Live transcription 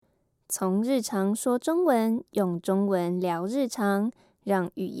从日常说中文，用中文聊日常，让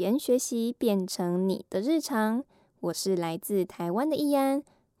语言学习变成你的日常。我是来自台湾的易安，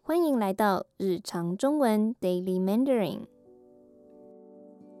欢迎来到日常中文 Daily Mandarin。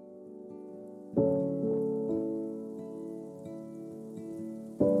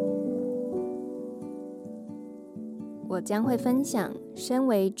我将会分享，身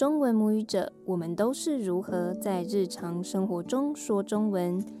为中文母语者，我们都是如何在日常生活中说中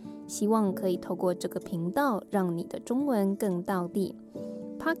文。希望可以透过这个频道，让你的中文更道地。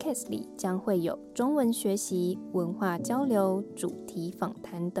Podcast 里将会有中文学习、文化交流、主题访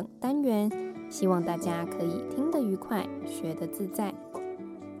谈等单元，希望大家可以听得愉快，学得自在。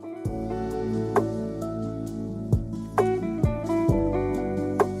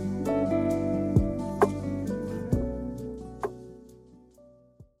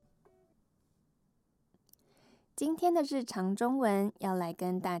今天的日常中文要来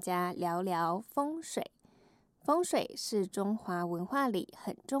跟大家聊聊风水。风水是中华文化里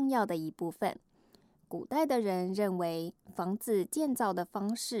很重要的一部分。古代的人认为，房子建造的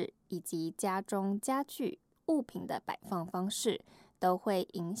方式以及家中家具、物品的摆放方式，都会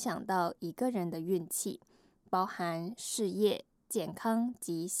影响到一个人的运气，包含事业、健康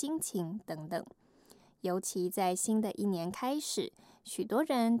及心情等等。尤其在新的一年开始，许多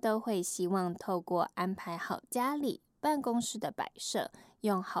人都会希望透过安排好家里、办公室的摆设，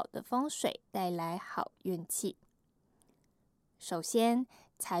用好的风水带来好运气。首先，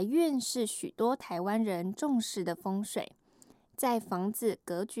财运是许多台湾人重视的风水。在房子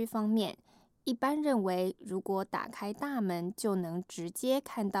格局方面，一般认为如果打开大门就能直接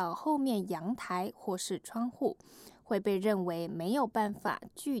看到后面阳台或是窗户，会被认为没有办法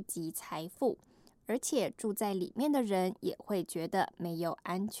聚集财富，而且住在里面的人也会觉得没有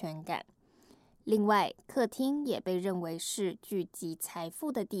安全感。另外，客厅也被认为是聚集财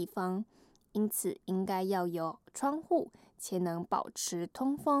富的地方，因此应该要有窗户，且能保持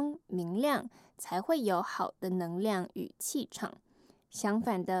通风明亮，才会有好的能量与气场。相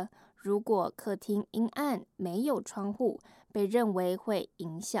反的，如果客厅阴暗，没有窗户，被认为会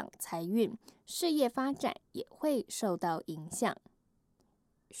影响财运，事业发展也会受到影响。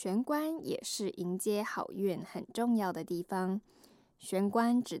玄关也是迎接好运很重要的地方。玄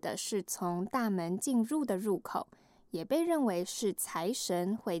关指的是从大门进入的入口，也被认为是财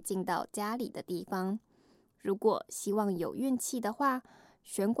神会进到家里的地方。如果希望有运气的话，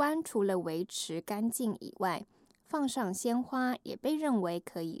玄关除了维持干净以外，放上鲜花也被认为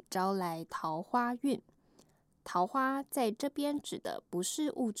可以招来桃花运。桃花在这边指的不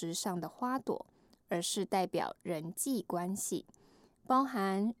是物质上的花朵，而是代表人际关系，包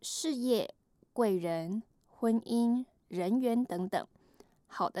含事业、贵人、婚姻、人缘等等。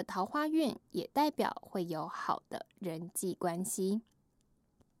好的桃花运也代表会有好的人际关系。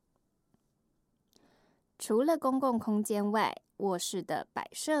除了公共空间外，卧室的摆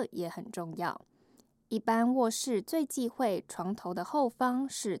设也很重要。一般卧室最忌讳床头的后方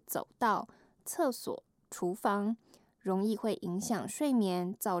是走道、厕所、厨房，容易会影响睡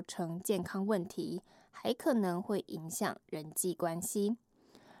眠，造成健康问题，还可能会影响人际关系。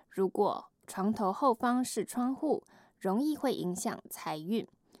如果床头后方是窗户，容易会影响财运。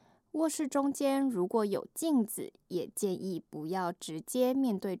卧室中间如果有镜子，也建议不要直接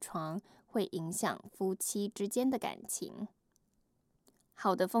面对床，会影响夫妻之间的感情。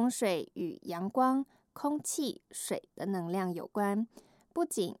好的风水与阳光、空气、水的能量有关，不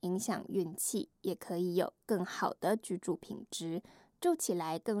仅影响运气，也可以有更好的居住品质，住起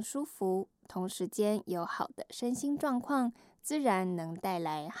来更舒服，同时间有好的身心状况，自然能带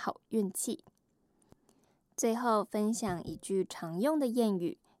来好运气。最后分享一句常用的谚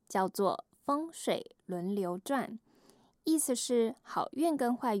语，叫做风水轮流转，意思是好运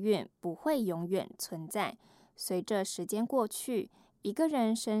跟坏运不会永远存在，随着时间过去，一个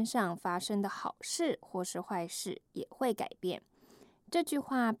人身上发生的好事或是坏事也会改变。这句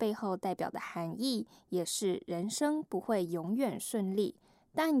话背后代表的含义也是人生不会永远顺利，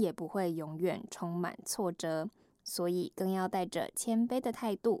但也不会永远充满挫折，所以更要带着谦卑的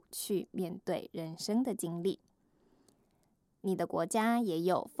态度去面对人生的经历。你的国家也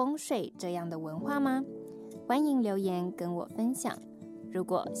有风水这样的文化吗？欢迎留言跟我分享。如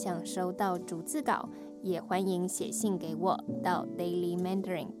果想收到逐字稿，也欢迎写信给我到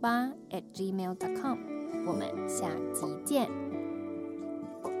dailymandarin8@gmail.com。我们下集见。